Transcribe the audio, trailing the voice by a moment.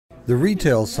The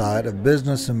retail side of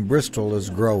business in Bristol is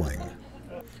growing.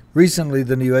 Recently,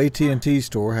 the new AT&T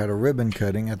store had a ribbon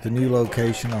cutting at the new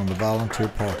location on the Volunteer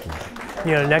Parkway.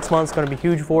 You know, next month's going to be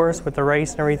huge for us with the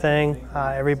race and everything.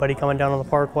 Everybody coming down on the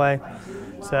Parkway.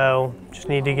 So just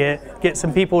need to get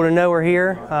some people to know we're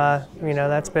here. You know,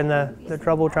 that's been the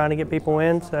trouble trying to get people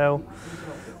in. So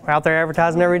we're out there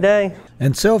advertising every day.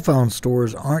 And cell phone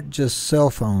stores aren't just cell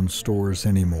phone stores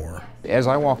anymore. As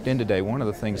I walked in today, one of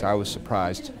the things I was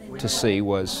surprised to see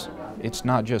was it's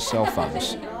not just cell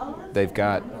phones. They've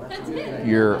got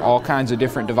all kinds of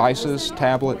different devices,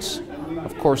 tablets,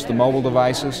 of course the mobile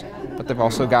devices, but they've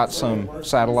also got some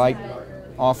satellite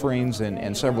offerings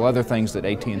and several other things that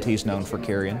AT&T is known for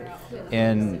carrying.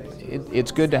 And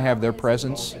it's good to have their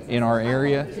presence in our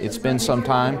area. It's been some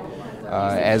time.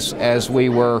 As we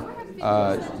were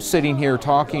sitting here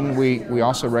talking, we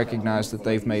also recognize that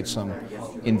they've made some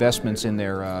investments in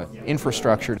their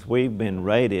infrastructure. We've been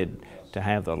rated to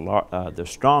have the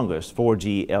strongest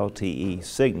 4G LTE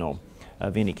signal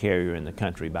of any carrier in the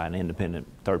country by an independent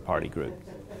third-party group.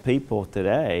 People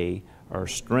today are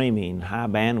streaming high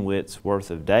bandwidths worth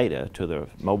of data to their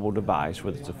mobile device,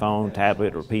 whether it's a phone,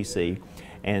 tablet, or PC,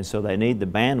 and so they need the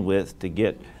bandwidth to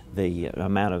get the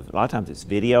amount of, a lot of times it's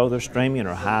video they're streaming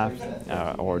or high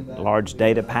or large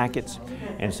data packets,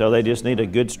 and so they just need a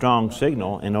good strong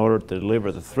signal in order to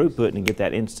deliver the throughput and get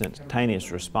that instantaneous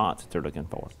response that they're looking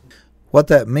for. What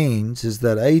that means is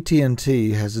that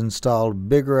AT&T has installed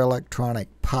bigger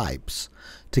electronic pipes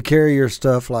to carry your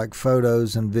stuff like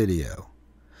photos and video.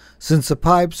 Since the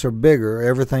pipes are bigger,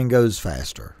 everything goes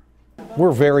faster.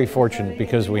 We're very fortunate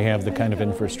because we have the kind of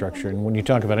infrastructure. And when you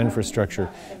talk about infrastructure,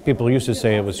 people used to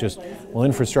say it was just, well,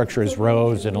 infrastructure is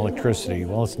roads and electricity.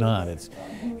 Well, it's not.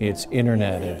 It's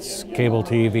internet, it's cable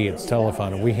TV, it's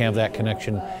telephone. And we have that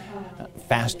connection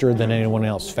faster than anyone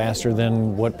else, faster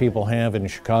than what people have in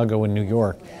Chicago and New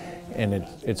York. And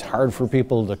it's hard for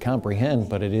people to comprehend,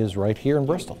 but it is right here in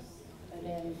Bristol.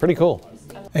 Pretty cool.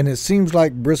 And it seems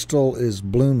like Bristol is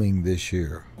blooming this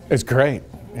year. It's great.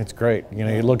 It's great. You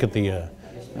know, you look at the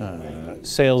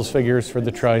sales figures for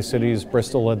the Tri-Cities,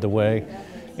 Bristol led the way.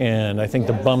 And I think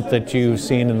the bump that you've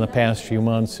seen in the past few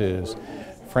months is,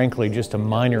 frankly, just a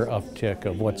minor uptick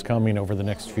of what's coming over the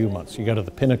next few months. You go to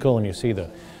the Pinnacle and you see the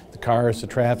cars, the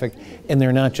traffic, and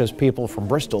they're not just people from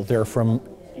Bristol, they're from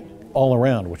all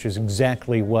around, which is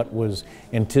exactly what was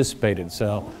anticipated.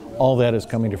 So all that is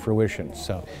coming to fruition.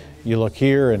 So you look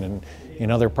here and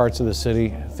in other parts of the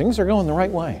city, things are going the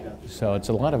right way. So it's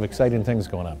a lot of exciting things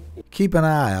going on. Keep an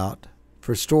eye out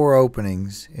for store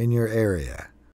openings in your area.